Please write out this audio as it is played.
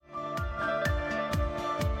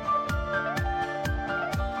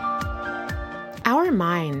Our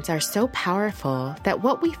minds are so powerful that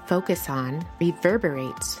what we focus on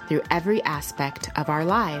reverberates through every aspect of our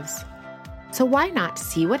lives. So why not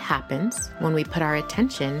see what happens when we put our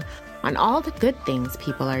attention on all the good things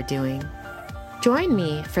people are doing? Join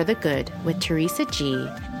me for the good with Teresa G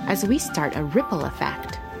as we start a ripple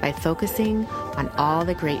effect by focusing on all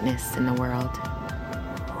the greatness in the world.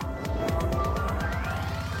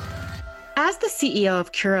 As the CEO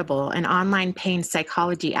of Curable, an online pain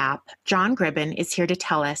psychology app, John Gribbin is here to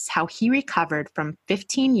tell us how he recovered from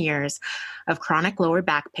 15 years of chronic lower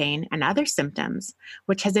back pain and other symptoms,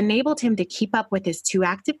 which has enabled him to keep up with his 2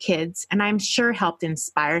 active kids, and I'm sure helped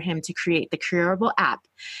inspire him to create the Curable app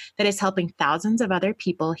that is helping thousands of other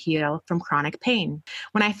people heal from chronic pain.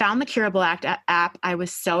 When I found the Curable app, I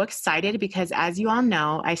was so excited because, as you all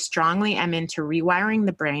know, I strongly am into rewiring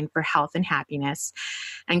the brain for health and happiness,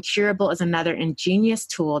 and Curable is another ingenious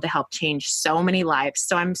tool to help change so many lives.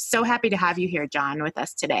 So I'm so happy to have you here, John, with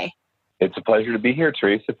us today. It's a pleasure to be here,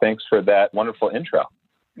 Teresa. Thanks for that wonderful intro.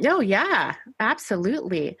 Oh, yeah,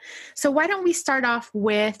 absolutely. So why don't we start off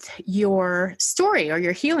with your story or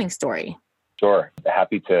your healing story? Sure.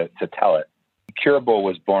 Happy to tell it. Curable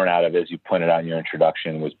was born out of, as you pointed out in your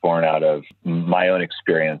introduction, was born out of my own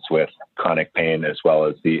experience with chronic pain, as well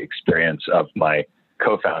as the experience of my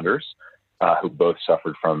co-founders, who both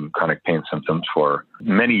suffered from chronic pain symptoms for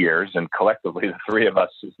many years, and collectively, the 3 of us,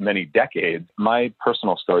 many decades. My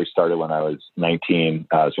personal story started when I was 19.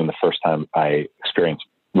 It was when the first time I experienced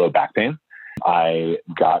low back pain. I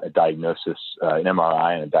got a diagnosis, an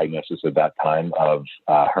MRI, and a diagnosis at that time of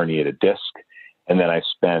herniated disc. And then I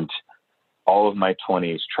spent all of my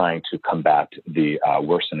 20s trying to combat the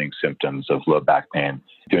worsening symptoms of low back pain,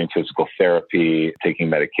 doing physical therapy, taking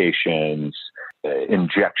medications,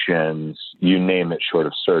 injections, you name it, short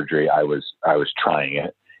of surgery. I was trying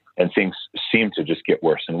it, and things seemed to just get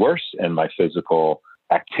worse and worse. And my physical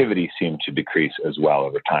activity seemed to decrease as well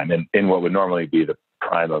over time. And in what would normally be the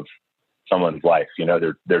prime of someone's life,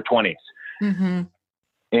 their 20s. Mm-hmm.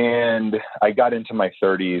 And I got into my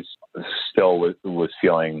 30s, still was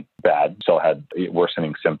feeling bad, still had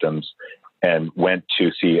worsening symptoms, and went to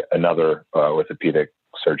see another orthopedic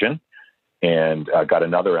surgeon and got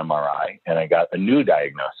another MRI, and I got a new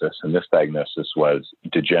diagnosis. And this diagnosis was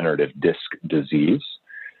degenerative disc disease,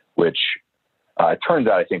 which it turns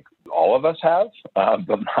out I think all of us have,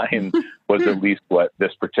 but mine was at least what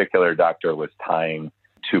this particular doctor was tying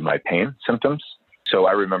to my pain symptoms. So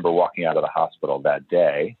I remember walking out of the hospital that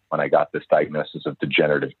day when I got this diagnosis of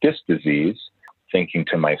degenerative disc disease, thinking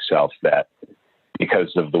to myself that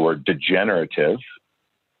because of the word degenerative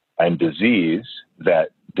and disease,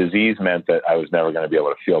 that disease meant that I was never going to be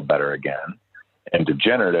able to feel better again. And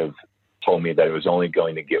degenerative told me that it was only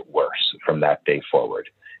going to get worse from that day forward.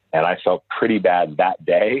 And I felt pretty bad that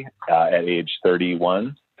day at age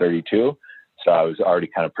 31, 32. So I was already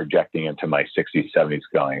kind of projecting into my 60s, 70s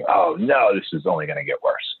going, oh, no, this is only going to get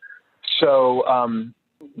worse. So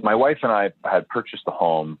my wife and I had purchased a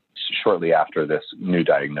home shortly after this new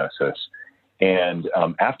diagnosis. And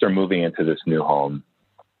after moving into this new home,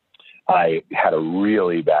 I had a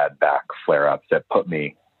really bad back flare-up that put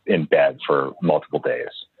me in bed for multiple days.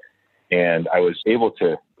 And I was able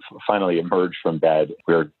to finally emerge from bed.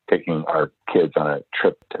 We were taking our kids on a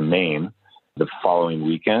trip to Maine the following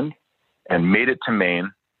weekend, and made it to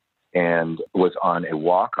Maine and was on a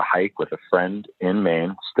hike with a friend in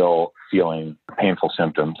Maine, still feeling painful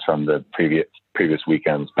symptoms from the previous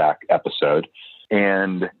weekend's back episode.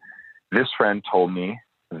 And this friend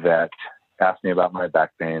asked me about my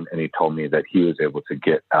back pain, and he told me that he was able to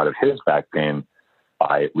get out of his back pain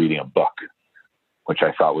by reading a book, which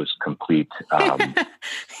I thought was complete.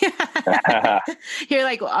 You're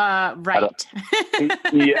like, right.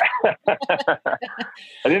 Yeah.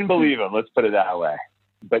 I didn't believe him. Let's put it that way.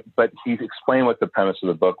 But he explained what the premise of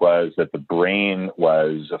the book was, that the brain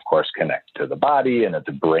was, of course, connected to the body, and that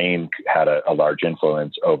the brain had a large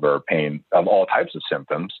influence over pain of all types of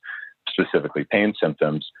symptoms, specifically pain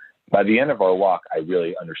symptoms. By the end of our walk, I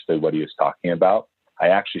really understood what he was talking about. I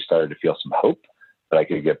actually started to feel some hope that I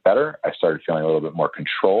could get better. I started feeling a little bit more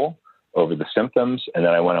control over the symptoms. And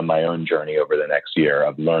then I went on my own journey over the next year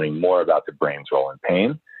of learning more about the brain's role in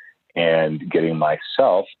pain and getting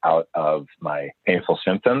myself out of my painful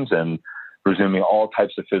symptoms and resuming all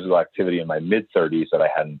types of physical activity in my mid-30s that I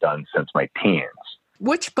hadn't done since my teens.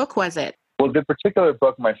 Which book was it? Well, the particular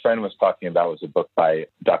book my friend was talking about was a book by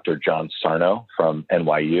Dr. John Sarno from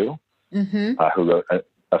NYU, who wrote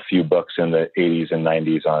a few books in the 80s and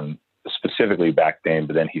 90s on specifically back pain,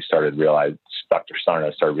 but then Dr. Sarno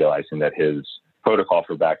started realizing that his protocol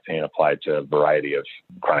for back pain applied to a variety of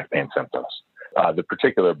chronic pain symptoms. The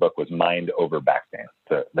particular book was Mind Over Back Pain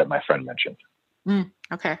that my friend mentioned.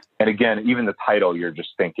 Okay. And again, even the title,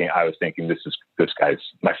 I was thinking,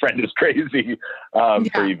 my friend is crazy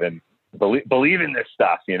for even believing this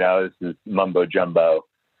stuff. This is mumbo jumbo,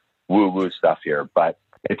 woo woo stuff here. But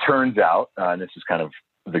it turns out, and this is kind of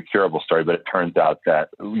the curable story, but it turns out that,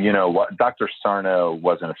 Dr. Sarno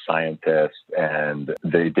wasn't a scientist and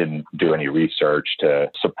they didn't do any research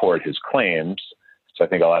to support his claims. So I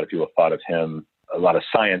think a lot of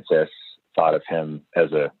scientists thought of him as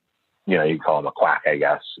you call him a quack, I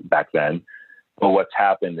guess, back then. But what's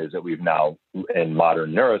happened is that we've now, in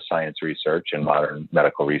modern neuroscience research and modern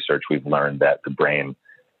medical research, we've learned that the brain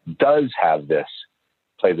does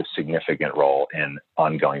play this significant role in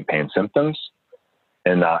ongoing pain symptoms.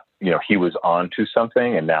 And that, he was onto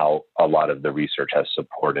something. And now a lot of the research has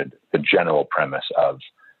supported the general premise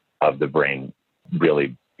of the brain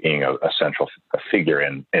really being a central figure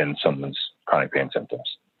in someone's chronic pain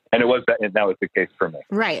symptoms. And that was the case for me.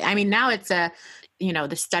 Right. I mean, now it's the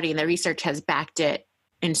study and the research has backed it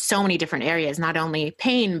in so many different areas, not only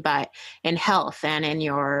pain, but in health and in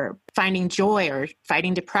your finding joy or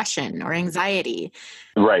fighting depression or anxiety.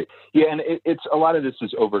 Right. Yeah. And it's a lot of this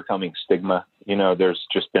is overcoming stigma. There's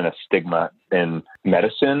just been a stigma in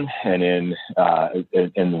medicine and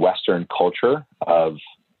in Western culture of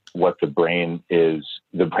what the brain's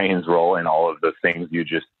role in all of the things you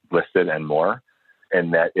just listed and more.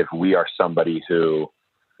 And that if we are somebody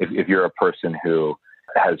if you're a person who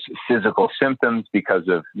has physical symptoms because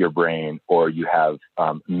of your brain, or you have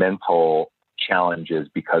mental challenges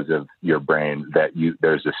because of your brain, that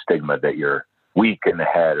there's a stigma that you're weak in the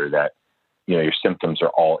head, or that, your symptoms are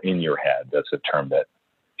all in your head. That's a term that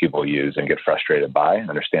people use and get frustrated by,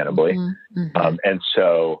 understandably. Mm-hmm. And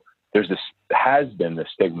so has been the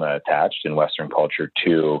stigma attached in Western culture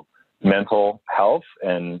to mental health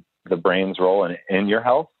and the brain's role in your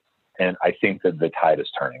health. And I think that the tide is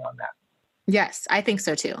turning on that. Yes, I think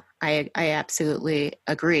so too. I absolutely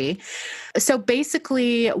agree. So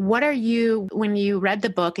basically, when you read the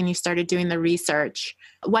book and you started doing the research,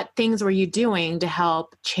 what things were you doing to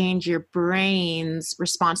help change your brain's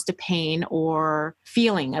response to pain or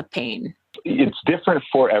feeling of pain? It's different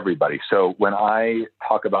for everybody. So when I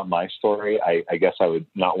talk about my story, I guess I would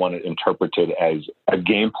not want to interpret it as a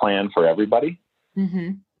game plan for everybody.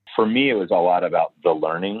 Mm-hmm. For me, it was a lot about the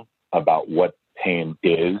learning about what pain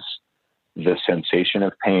is, the sensation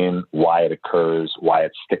of pain, why it occurs, why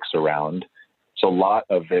it sticks around. So a lot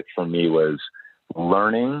of it for me was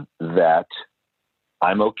learning that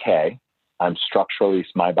I'm okay.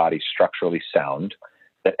 My body's structurally sound,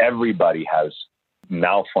 that everybody has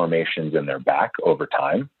malformations in their back over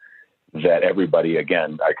time, that everybody,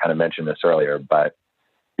 again, I kind of mentioned this earlier, but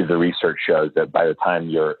the research shows that by the time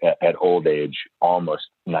you're at old age, almost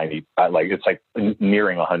 90, it's like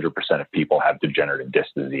nearing 100% of people have degenerative disc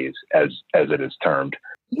disease, as it is termed.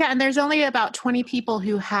 Yeah. And there's only about 20 people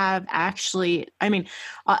who have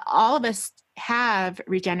all of us have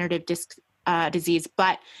regenerative disc disease,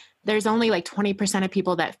 but there's only like 20% of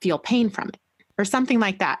people that feel pain from it or something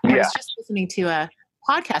like that. Yeah. I was just listening to a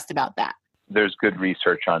podcast about that. There's good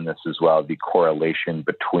research on this as well, the correlation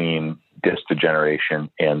between disc degeneration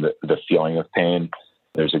and the feeling of pain.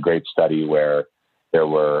 There's a great study where there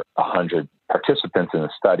were 100 participants in the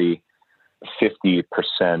study. 50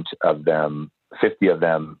 of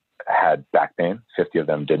them had back pain, 50 of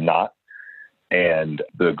them did not. And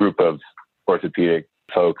the group of orthopedic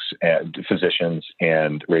folks and physicians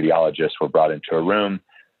and radiologists were brought into a room.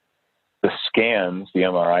 The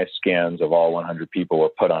MRI scans of all 100 people were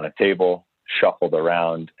put on a table, shuffled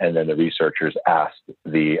around, and then the researchers asked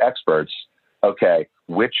the experts, okay,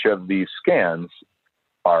 which of these scans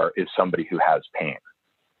is somebody who has pain?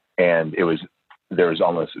 And there was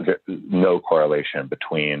almost no correlation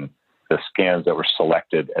between the scans that were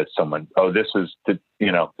selected as someone, this is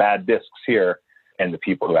bad discs here, and the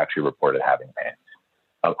people who actually reported having pain.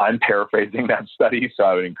 I'm paraphrasing that study, so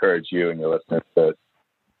I would encourage you and your listeners to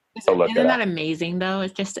look at it. Isn't that amazing, though?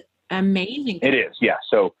 It's just amazing. It is, yeah.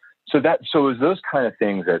 So it was those kind of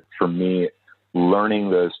things that, for me,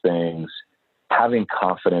 learning those things, having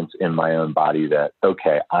confidence in my own body that,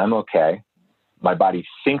 okay, I'm okay. My body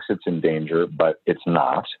thinks it's in danger, but it's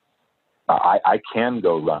not. I can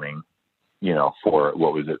go running, for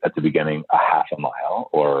what was it at the beginning, a half a mile,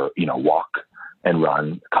 or, walk and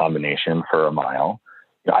run combination for a mile.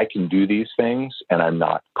 I can do these things and I'm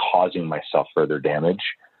not causing myself further damage.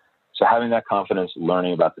 So having that confidence,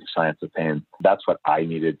 learning about the science of pain, that's what I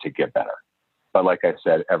needed to get better. But like I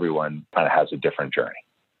said, everyone kind of has a different journey.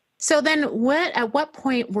 So then at what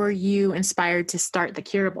point were you inspired to start the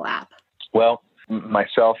Curable app? Well,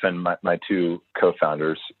 myself and my two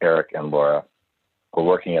co-founders, Eric and Laura, were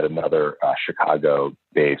working at another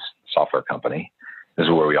Chicago-based software company. This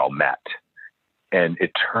is where we all met. And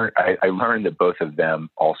I learned that both of them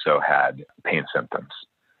also had pain symptoms.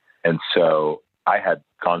 And so I had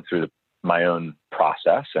gone through my own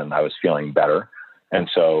process and I was feeling better. And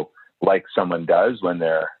so like someone does when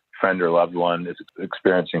their friend or loved one is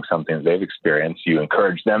experiencing something that they've experienced, you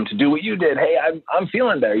encourage them to do what you did. Hey, I'm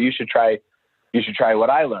feeling better. You should try what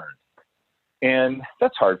I learned. And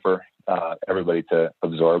that's hard for everybody to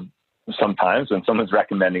absorb. Sometimes when someone's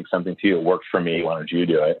recommending something to you, it worked for me, why don't you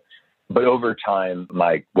do it? But over time,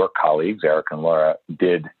 my work colleagues, Eric and Laura,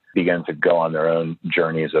 did begin to go on their own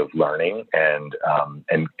journeys of learning and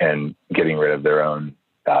getting rid of their own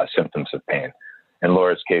symptoms of pain. In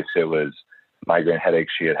Laura's case, it was migraine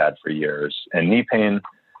headaches she had had for years and knee pain.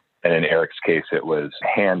 And in Eric's case, it was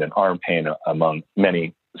hand and arm pain, among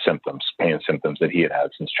many symptoms, pain symptoms that he had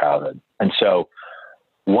had since childhood. And so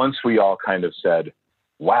once we all kind of said,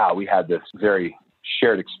 wow, we had this very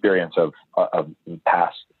shared experience of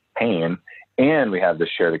past pain, and we have this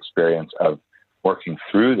shared experience of working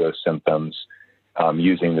through those symptoms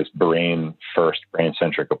using this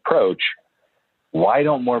brain-centric approach, why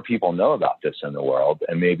don't more people know about this in the world?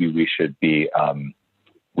 And maybe we should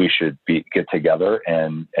get together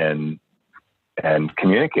and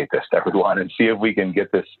communicate this to everyone and see if we can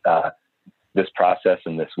get this process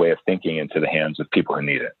and this way of thinking into the hands of people who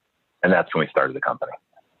need it. And that's when we started the company.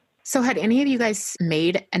 So had any of you guys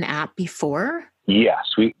made an app before? Yes,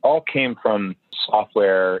 we all came from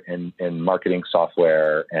software and marketing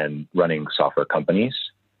software and running software companies.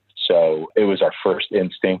 So it was our first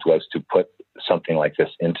instinct was to put something like this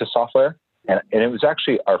into software. And it was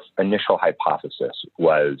actually our initial hypothesis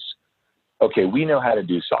was, okay, we know how to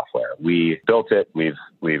do software. We built it. We've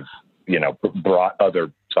brought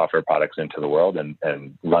other software products into the world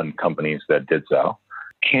and run companies that did so.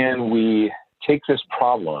 Can we take this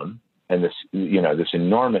problem and this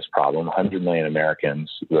enormous problem, 100 million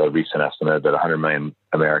Americans, the recent estimate that 100 million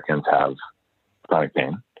Americans have chronic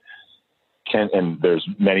pain, and there's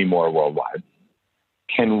many more worldwide.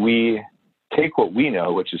 Can we take what we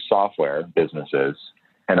know, which is software businesses,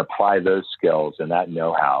 and apply those skills and that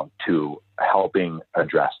know-how to helping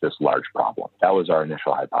address this large problem? That was our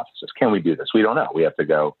initial hypothesis. Can we do this? We don't know. We have to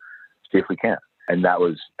go see if we can. And that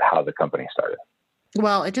was how the company started.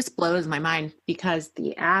 Well, it just blows my mind because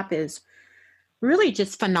the app is really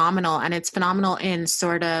just phenomenal. And it's phenomenal in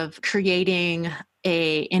sort of creating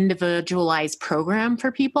a individualized program for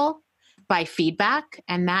people by feedback.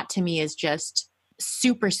 And that to me is just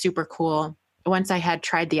super, super cool. Once I had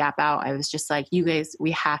tried the app out, I was just like, you guys,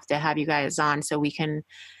 we have to have you guys on so we can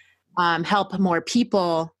help more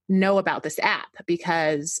people know about this app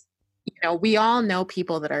because, we all know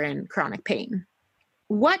people that are in chronic pain.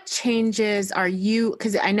 What changes are you,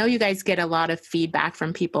 because I know you guys get a lot of feedback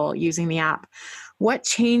from people using the app. What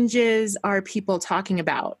changes are people talking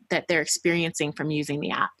about that they're experiencing from using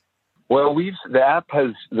the app? Well,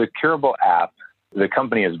 the Curable app, the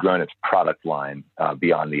company has grown its product line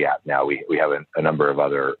beyond the app. Now we have a number of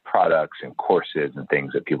other products and courses and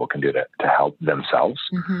things that people can do to help themselves,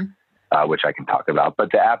 which I can talk about.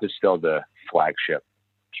 But the app is still the flagship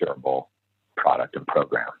Curable product and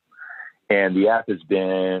program. And the app has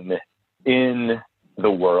been in the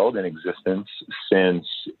world in existence since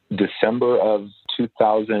December of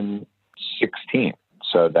 2016.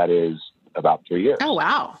 So that is about 3 years. Oh,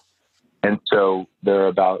 wow. And so there are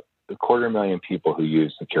about 250,000 people who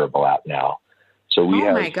use the Curable app now. So we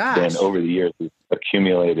have been, over the years, we've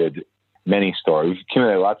accumulated many stories. We've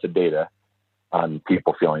accumulated lots of data on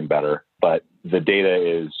people feeling better, but the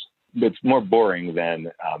data it's more boring than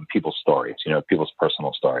people's stories, people's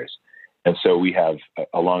personal stories. And so we have,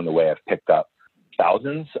 along the way, I've picked up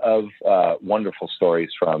thousands of wonderful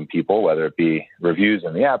stories from people, whether it be reviews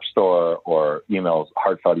in the App Store or emails,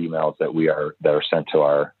 heartfelt emails that are sent to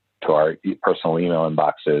our personal email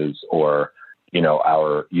inboxes, or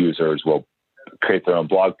our users will create their own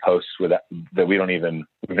blog posts that we've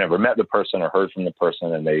never met the person or heard from the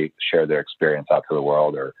person, and they share their experience out to the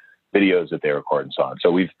world, or videos that they record and so on.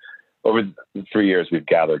 So over 3 years, we've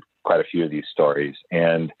gathered quite a few of these stories.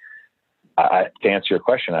 And to answer your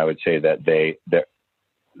question, I would say that the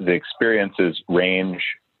experiences range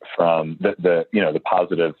from the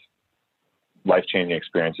positive, life-changing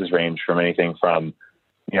experiences range from anything from,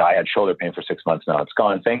 I had shoulder pain for 6 months, now it's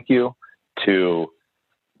gone, thank you, to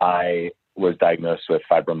I was diagnosed with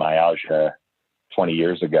fibromyalgia 20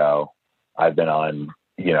 years ago. I've been on,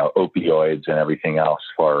 opioids and everything else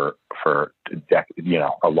for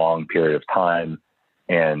a long period of time.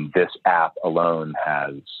 And this app alone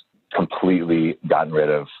has completely gotten rid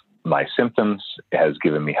of my symptoms. It has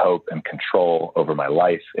given me hope and control over my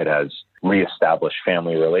life. It has reestablished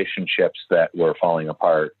family relationships that were falling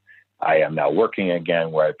apart. I am now working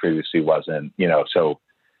again where I previously wasn't, so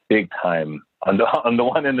big time on the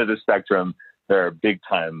one end of the spectrum, there are big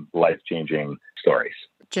time life-changing stories.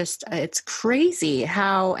 Just, it's crazy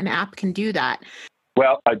how an app can do that.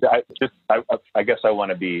 Well, I guess I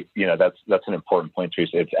want to be, that's an important point,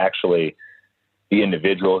 Teresa. It's actually the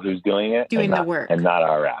individual who's doing it, the work, and not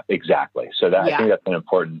our app. Exactly. So I think that's an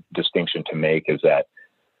important distinction to make, is that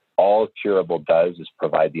all Curable does is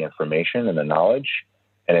provide the information and the knowledge,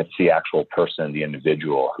 and it's the actual person, the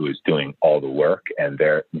individual, who is doing all the work, and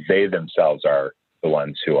they themselves are the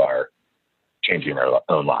ones who are changing their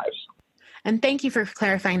own lives. And thank you for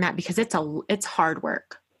clarifying that, because it's hard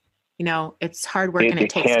work. It's hard work, and it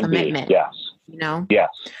takes commitment. Be, yes. Yes.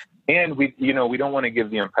 And we don't want to give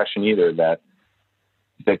the impression either that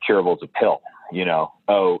Curable is a pill,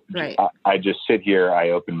 right. I just sit here,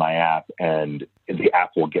 I open my app, and the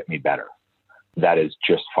app will get me better. That is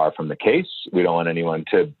just far from the case. We don't want anyone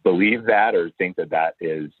to believe that or think that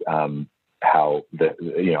is how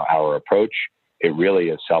our approach. It really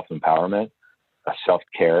is self-empowerment,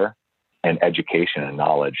 self-care, and education and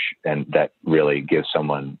knowledge, and that really gives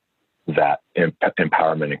someone that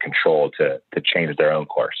empowerment and control to change their own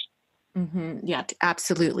course. Mm-hmm. Yeah,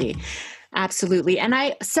 absolutely. Absolutely.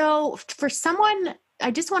 And so for someone,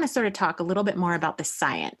 I just want to sort of talk a little bit more about the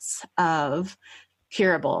science of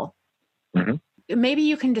Curable. Mm-hmm. Maybe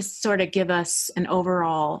you can just sort of give us an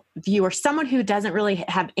overall view, or someone who doesn't really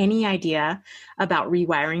have any idea about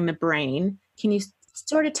rewiring the brain. Can you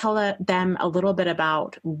sort of tell them a little bit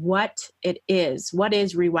about what it is? What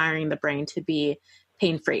is rewiring the brain to be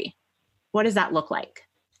pain-free? What does that look like?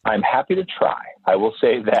 I'm happy to try. I will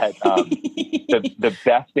say that the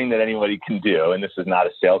best thing that anybody can do, and this is not a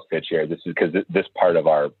sales pitch here, this is because this part of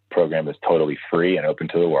our program is totally free and open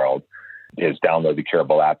to the world, is download the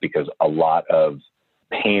Curable app, because a lot of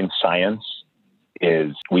pain science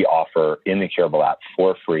we offer in the Curable app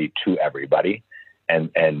for free to everybody.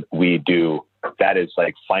 And we do, that is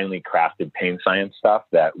like finely crafted pain science stuff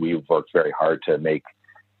that we've worked very hard to make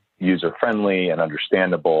user-friendly and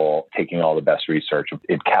understandable, taking all the best research,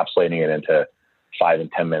 encapsulating it into 5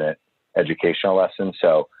 and 10 minute educational lessons.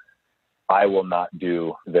 So I will not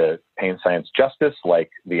do the pain science justice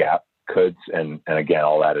like the app could. And again,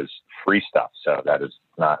 all that is free stuff. So this is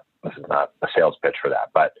not a sales pitch for that,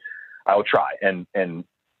 but I will try. And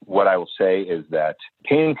what I will say is that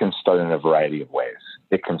pain can start in a variety of ways.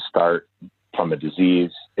 It can start from a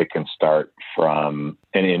disease. It can start from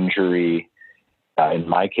an injury. In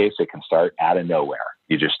my case, it can start out of nowhere.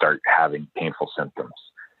 You just start having painful symptoms.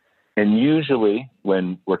 And usually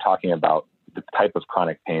when we're talking about the type of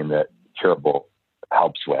chronic pain that Curable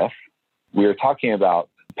helps with, we are talking about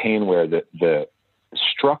pain where the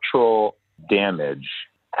structural damage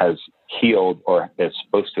has healed or is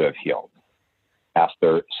supposed to have healed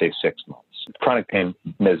after, say, 6 months. Chronic pain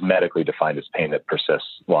is medically defined as pain that persists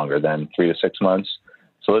longer than 3 to 6 months.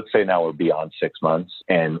 So let's say now we're beyond 6 months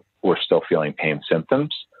and we're still feeling pain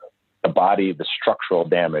symptoms. The body, the structural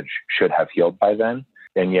damage should have healed by then,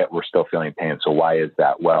 and yet we're still feeling pain. So why is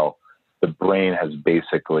that? Well, the brain has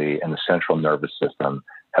basically, and the central nervous system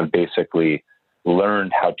have basically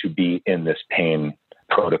learned how to be in this pain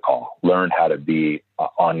protocol, learnn how to be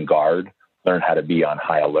on guard, learn how to be on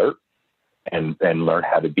high alert, and learn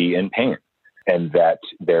how to be in pain. And that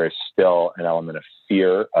there is still an element of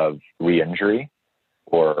fear of re-injury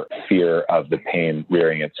or fear of the pain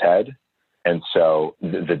rearing its head. And so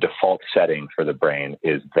the default setting for the brain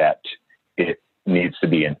is that it needs to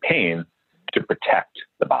be in pain to protect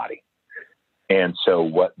the body. And so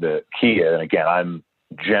what the key is, and again, I'm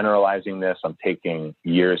generalizing this, I'm taking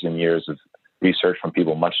years and years of research from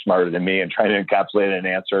people much smarter than me and trying to encapsulate an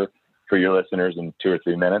answer for your listeners in 2 or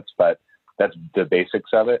 3 minutes, but that's the basics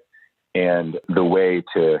of it. And the way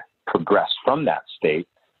to progress from that state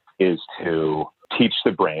is to teach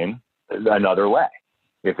the brain another way.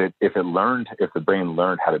 If the brain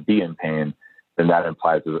learned how to be in pain, then that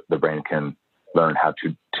implies that the brain can learn how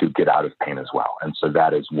to get out of pain as well. And so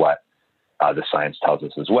that is what the science tells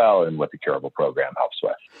us as well, and what the Curable program helps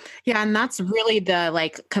with. Yeah. And that's really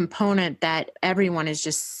the component that everyone is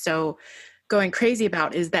just so going crazy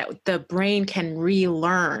about, is that the brain can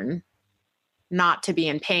relearn not to be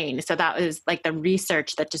in pain. So that is like the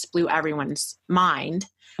research that just blew everyone's mind.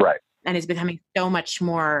 Right. And is becoming so much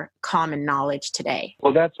more common knowledge today.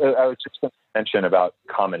 Well, I was just going to mention about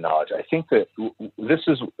common knowledge. I think that this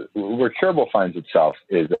is where Curable finds itself,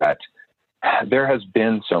 is that there has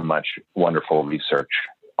been so much wonderful research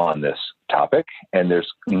on this topic, and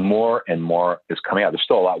there's more and more is coming out. There's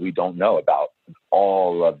still a lot we don't know about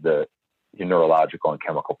all of the neurological and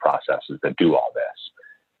chemical processes that do all this,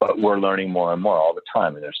 but we're learning more and more all the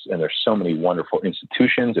time. And there's so many wonderful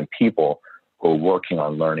institutions and people who are working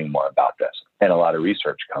on learning more about this, and a lot of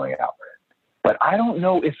research coming out. But I don't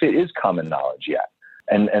know if it is common knowledge yet.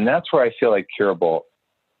 And that's where I feel like Curable,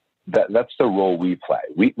 that's the role we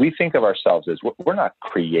play. We think of ourselves as we're not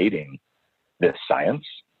creating this science.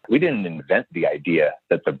 We didn't invent the idea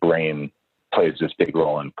that the brain plays this big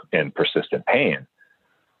role in persistent pain.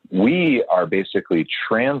 We are basically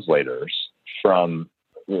translators from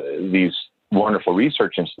these wonderful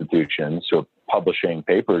research institutions who are publishing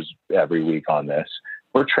papers every week on this.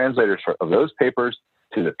 We're translators of those papers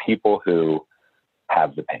to the people who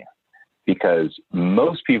have the pain. Because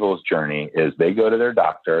most people's journey is they go to their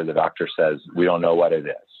doctor. The doctor says, we don't know what it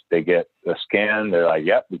is. They get a scan. They're like,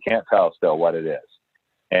 yep, we can't tell still what it is.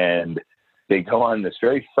 And they go on this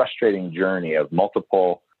very frustrating journey of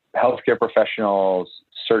multiple healthcare professionals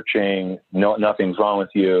searching, no, nothing's wrong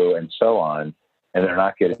with you, and so on. And they're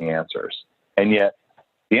not getting answers. And yet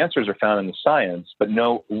the answers are found in the science, but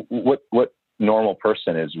no, what normal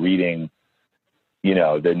person is reading,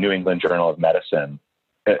 the New England Journal of Medicine,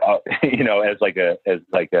 as like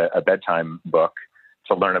a bedtime book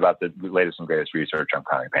to learn about the latest and greatest research on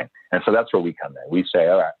chronic pain. And so that's where we come in. We say,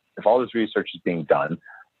 all right, if all this research is being done,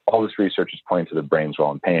 all this research is pointing to the brain's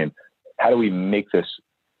role in pain, how do we make this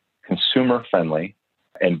consumer friendly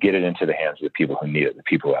and get it into the hands of the people who need it, the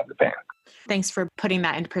people who have the pain? Thanks for putting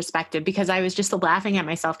that into perspective, because I was just laughing at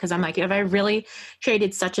myself because I'm like, have I really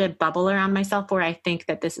created such a bubble around myself where I think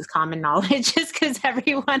that this is common knowledge just because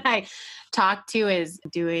everyone I talk to is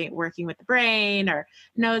working with the brain or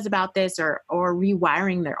knows about this or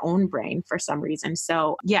rewiring their own brain for some reason.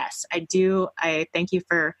 So yes, I do. I thank you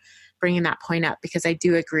for bringing that point up because I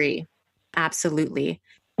do agree. Absolutely.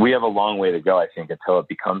 We have a long way to go, I think, until it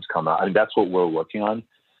becomes common. I mean, that's what we're working on.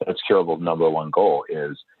 That's Curable's number one goal,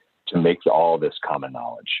 is to make all this common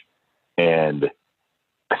knowledge. And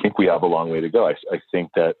I think we have a long way to go. I think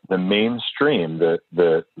that the mainstream,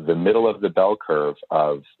 the middle of the bell curve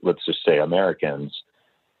of, let's just say, Americans,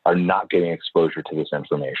 are not getting exposure to this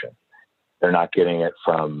information. They're not getting it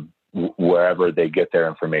from wherever they get their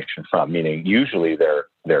information from, meaning usually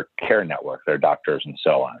their care network, their doctors, and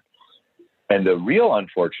so on. And the real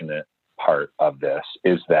unfortunate part of this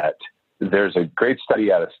is that there's a great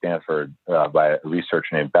study out of Stanford by a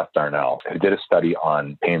researcher named Beth Darnell, who did a study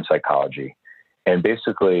on pain psychology and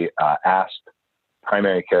basically asked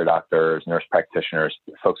primary care doctors, nurse practitioners,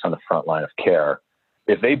 folks on the front line of care,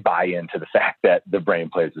 if they buy into the fact that the brain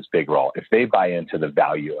plays this big role, if they buy into the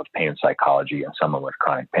value of pain psychology in someone with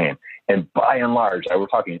chronic pain. And by and large, we're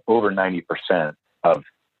talking over 90% of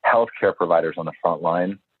healthcare providers on the front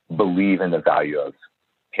line believe in the value of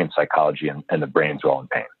pain psychology and the brain's role in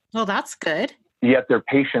pain. Well, that's good. Yet their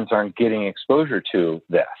patients aren't getting exposure to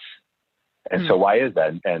this. And so why is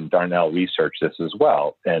that? And Darnell researched this as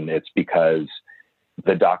well. And it's because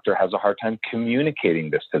the doctor has a hard time communicating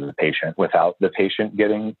this to the patient without the patient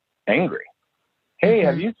getting angry. Hey,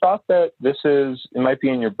 have you thought that it might be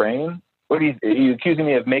in your brain? Are you accusing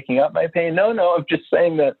me of making up my pain? No, I'm just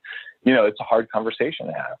saying that, it's a hard conversation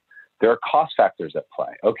to have. There are cost factors at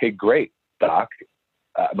play. Okay, great, doc.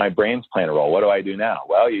 My brain's playing a role. What do I do now?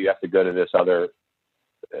 Well, you have to go to this other,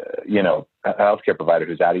 healthcare provider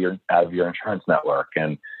who's out of your insurance network.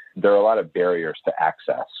 And there are a lot of barriers to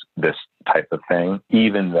access this type of thing,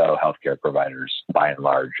 even though healthcare providers, by and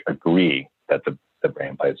large, agree that the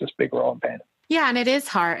brain plays this big role in pain. Yeah. And it is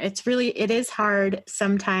hard. It is hard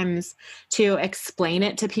sometimes to explain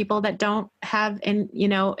it to people that don't have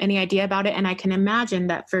any idea about it. And I can imagine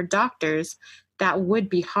that for doctors, that would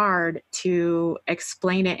be hard to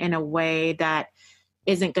explain it in a way that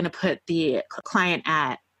isn't going to put the client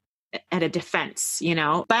at a defense,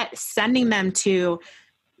 but sending them to,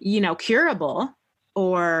 Curable,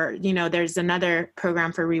 or, there's another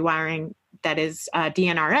program for rewiring that is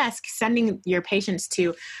DNRS, sending your patients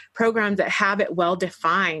to programs that have it well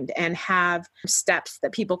defined and have steps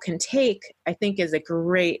that people can take, I think is a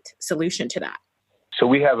great solution to that. So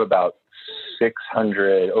we have about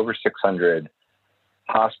over 600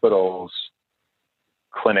 hospitals,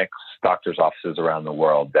 clinics, doctors' offices around the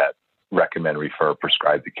world that recommend, refer,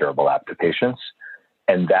 prescribe the Curable app to patients.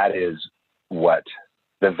 And that is what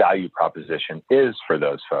the value proposition is for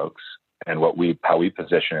those folks. And how we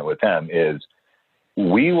position it with them is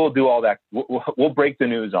we will do all that. We'll break the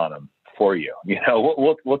news on them for you.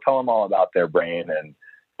 We'll tell them all about their brain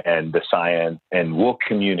and the science, and we'll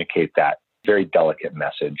communicate that very delicate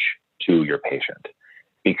message to your patient,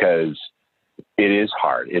 because It is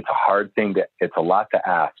hard. It's a hard thing it's a lot to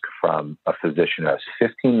ask from a physician who has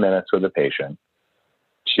 15 minutes with a patient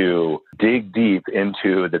to dig deep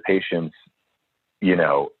into the patient's,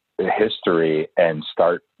 history and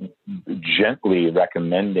start gently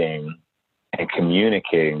recommending and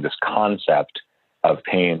communicating this concept of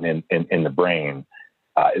pain in the brain.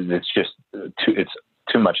 It's just it's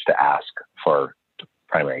too much to ask for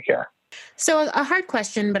primary care. So a hard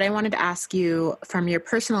question, but I wanted to ask you from your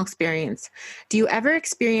personal experience, do you ever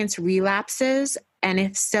experience relapses? And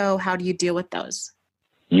if so, how do you deal with those?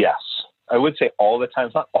 Yes. I would say all the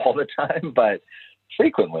time, not all the time, but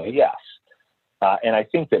frequently, yes. And I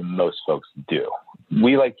think that most folks do.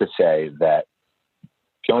 We like to say that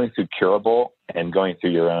going through Curable and going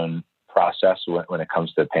through your own process when it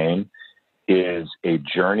comes to pain is a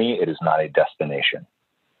journey. It is not a destination,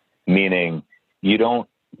 meaning you don't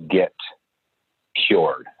get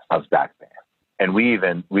cured of back pain. And we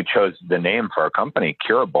chose the name for our company,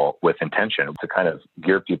 Curable, with intention to kind of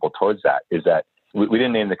gear people towards that, is that we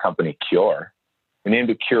didn't name the company Cure. We named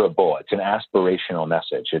it Curable. It's an aspirational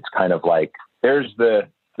message. It's kind of like, there's the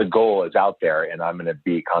goal is out there and I'm going to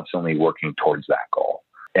be constantly working towards that goal.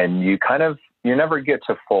 And you never get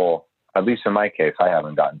to full, at least in my case, I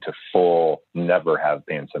haven't gotten to full, never have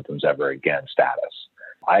pain symptoms ever again status.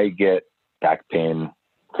 I get back pain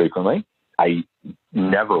frequently. I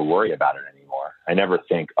never worry about it anymore. I never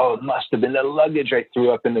think, oh, it must have been the luggage I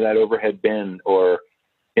threw up into that overhead bin, or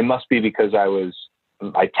it must be because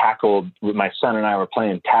I tackled, my son and I were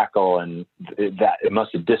playing tackle and it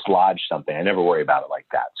must have dislodged something. I never worry about it like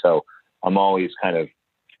that. So I'm always kind of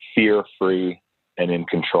fear-free and in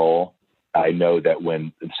control. I know that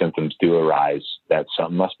when symptoms do arise, that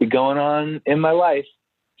something must be going on in my life.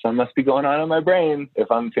 Something must be going on in my brain if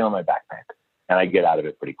I'm feeling my back pain. And I get out of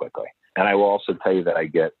it pretty quickly. And I will also tell you that I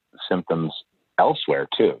get symptoms elsewhere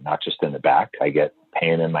too, not just in the back. I get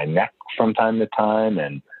pain in my neck from time to time.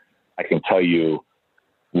 And I can tell you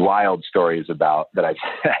wild stories about that I've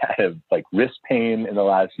had, like wrist pain in the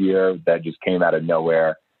last year that just came out of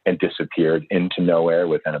nowhere and disappeared into nowhere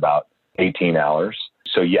within about 18 hours.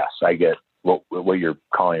 So yes, I get what you're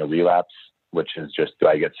calling a relapse, which is just, do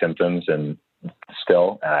I get symptoms and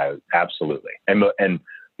still? Absolutely. And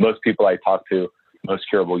most people I talk to, most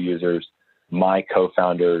Curable users, my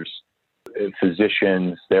co-founders,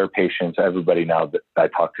 physicians, their patients, everybody now that I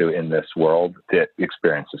talk to in this world that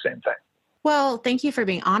experience the same thing. Well, thank you for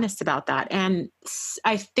being honest about that. And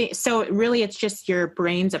I think, so really it's just your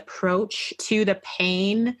brain's approach to the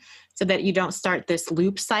pain so that you don't start this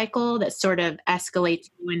loop cycle that sort of escalates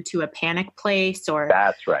you into a panic place or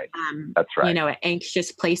that's right. An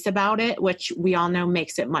anxious place about it, which we all know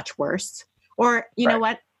makes it much worse. Or, you know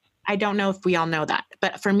what? I don't know if we all know that,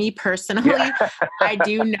 but for me personally, I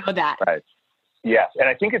do know that. Right. Yes. And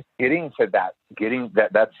I think it's getting to that,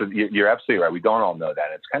 you're absolutely right. We don't all know that.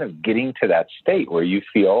 It's kind of getting to that state where you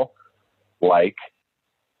feel like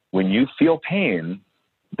when you feel pain,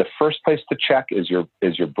 the first place to check is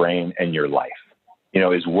your brain and your life.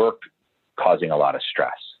 Is work causing a lot of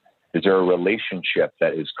stress? Is there a relationship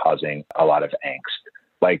that is causing a lot of angst?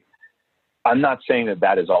 Like, I'm not saying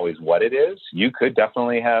that is always what it is. You could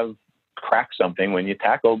definitely have cracked something when you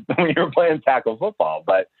were playing tackle football,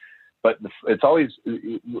 but it's always,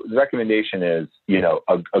 the recommendation is,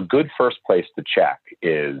 a good first place to check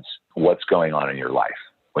is what's going on in your life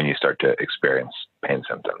when you start to experience pain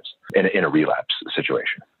symptoms in a relapse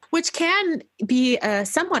situation. Which can be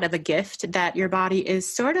somewhat of a gift that your body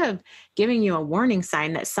is sort of giving you a warning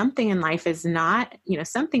sign that something in life is not,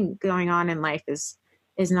 something going on in life is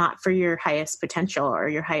not for your highest potential or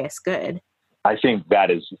your highest good. I think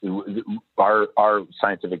that is our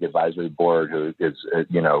scientific advisory board, who is,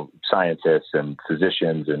 scientists and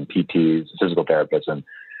physicians and PTs, physical therapists, and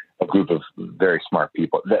a group of very smart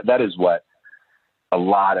people. That is what a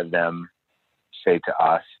lot of them say to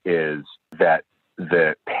us, is that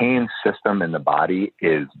the pain system in the body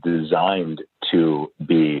is designed to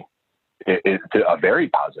be a very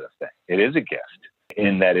positive thing. It is a gift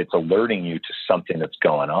in that it's alerting you to something that's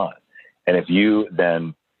going on. And if you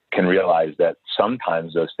then can realize that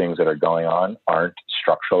sometimes those things that are going on aren't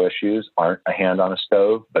structural issues, aren't a hand on a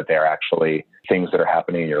stove, but they're actually things that are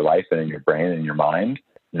happening in your life and in your brain and in your mind,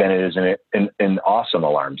 then it is an awesome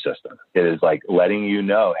alarm system. It is like letting you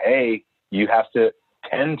know, hey, you have to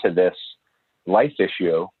tend to this life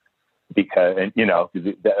issue because,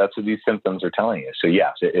 that's what these symptoms are telling you. So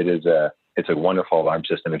yes, it's a wonderful alarm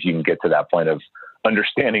system if you can get to that point of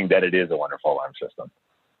understanding that it is a wonderful alarm system.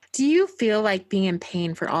 Do you feel like being in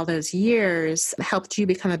pain for all those years helped you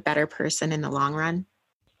become a better person in the long run?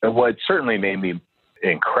 Well, it certainly made me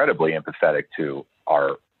incredibly empathetic to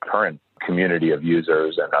our current community of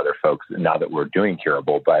users and other folks now that we're doing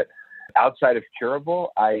Curable. But outside of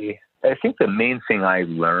Curable, I think the main thing I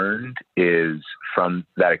learned is from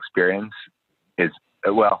that experience is,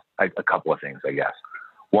 well, a couple of things, I guess.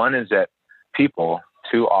 One is that people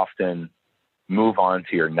too often move on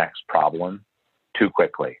to your next problem too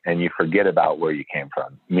quickly, and you forget about where you came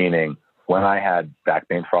from. Meaning, when I had back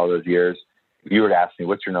pain for all those years, if you were to ask me,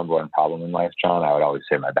 what's your number one problem in life, John? I would always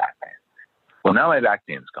say my back pain. Well, now my back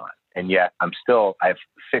pain's gone, and yet I've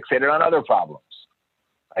fixated on other problems.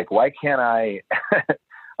 Like, why can't I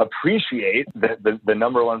appreciate that the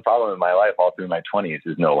number one problem in my life all through my 20s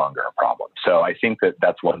is no longer a problem? So I think that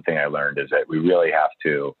that's one thing I learned, is that we really have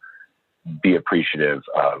to be appreciative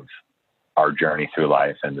of our journey through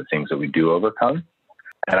life and the things that we do overcome.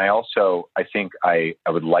 And I think I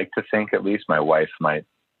would like to think, at least, my wife might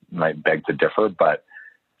beg to differ, but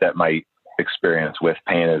that my experience with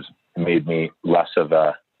pain has made me less of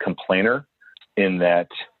a complainer, in that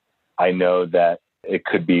I know that it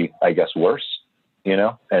could be, I guess, worse,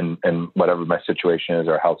 and whatever my situation is,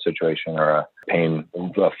 or a health situation, or a pain,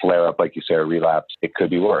 a flare up, like you say, or relapse, it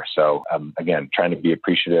could be worse. So again, trying to be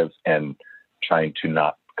appreciative and trying to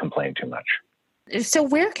not complain too much. So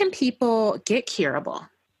where can people get Curable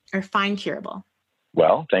or find Curable?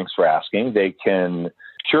 Well, thanks for asking.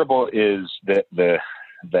 Curable is the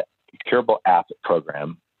Curable app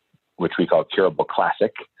program, which we call Curable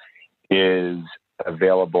Classic, is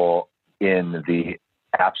available in the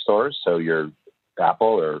app stores. So your Apple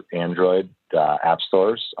or Android app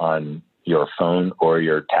stores on your phone or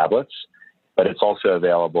your tablets, but it's also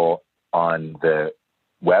available on the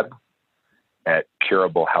web at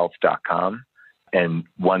curablehealth.com. And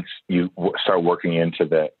once you start working into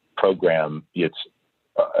the program, it's,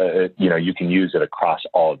 you can use it across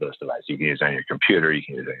all of those devices. You can use it on your computer, you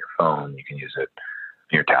can use it on your phone, you can use it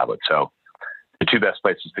on your tablet. So the two best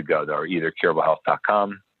places to go, though, are either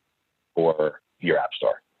curablehealth.com or your app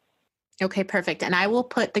store. Okay, perfect. And I will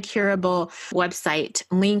put the Curable website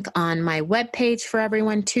link on my webpage for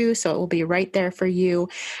everyone too. So it will be right there for you.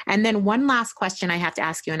 And then one last question I have to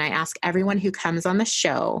ask you, and I ask everyone who comes on the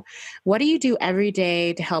show, what do you do every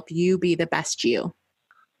day to help you be the best you?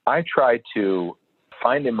 I try to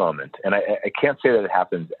find a moment, and I can't say that it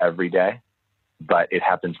happens every day, but it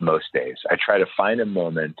happens most days. I try to find a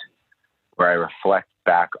moment where I reflect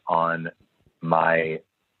back on my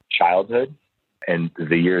childhood and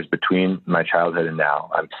the years between my childhood and now.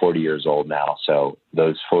 I'm 40 years old now. So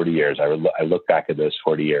those 40 years, I look back at those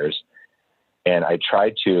 40 years, and I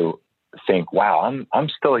try to think, wow, I'm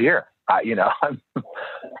still here. I'm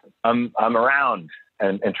around,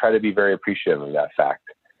 and try to be very appreciative of that fact.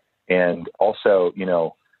 And also,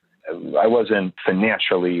 I wasn't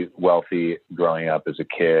financially wealthy growing up as a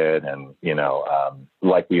kid, and,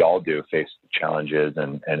 like we all do, face challenges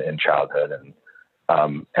and childhood.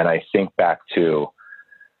 And I think back to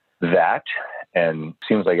that, and it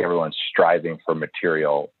seems like everyone's striving for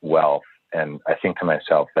material wealth. And I think to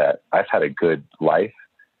myself that I've had a good life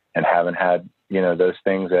and haven't had, those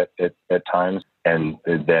things at times. And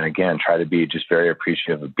then again, try to be just very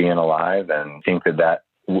appreciative of being alive, and think that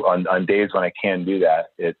on days when I can do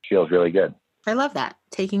that, it feels really good. I love that.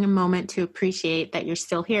 Taking a moment to appreciate that you're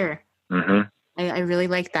still here. Mm-hmm. I really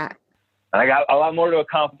like that. And I got a lot more to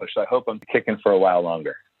accomplish. So I hope I'm kicking for a while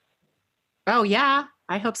longer. Oh, yeah.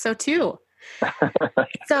 I hope so, too.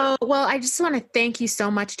 Well, I just want to thank you so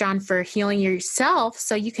much, John, for healing yourself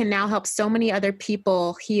so you can now help so many other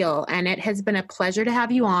people heal. And it has been a pleasure to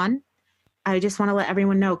have you on. I just want to let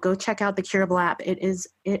everyone know, go check out the Curable app. It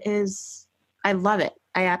is, I love it.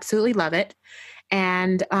 I absolutely love it.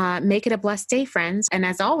 And make it a blessed day, friends. And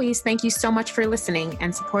as always, thank you so much for listening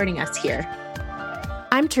and supporting us here.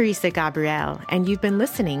 I'm Teresa Gabrielle, and you've been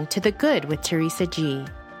listening to The Good with Teresa G.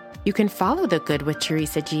 You can follow The Good with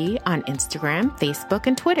Teresa G on Instagram, Facebook,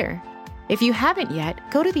 and Twitter. If you haven't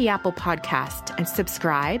yet, go to the Apple Podcast and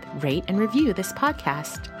subscribe, rate, and review this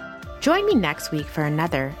podcast. Join me next week for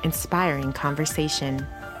another inspiring conversation.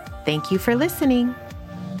 Thank you for listening.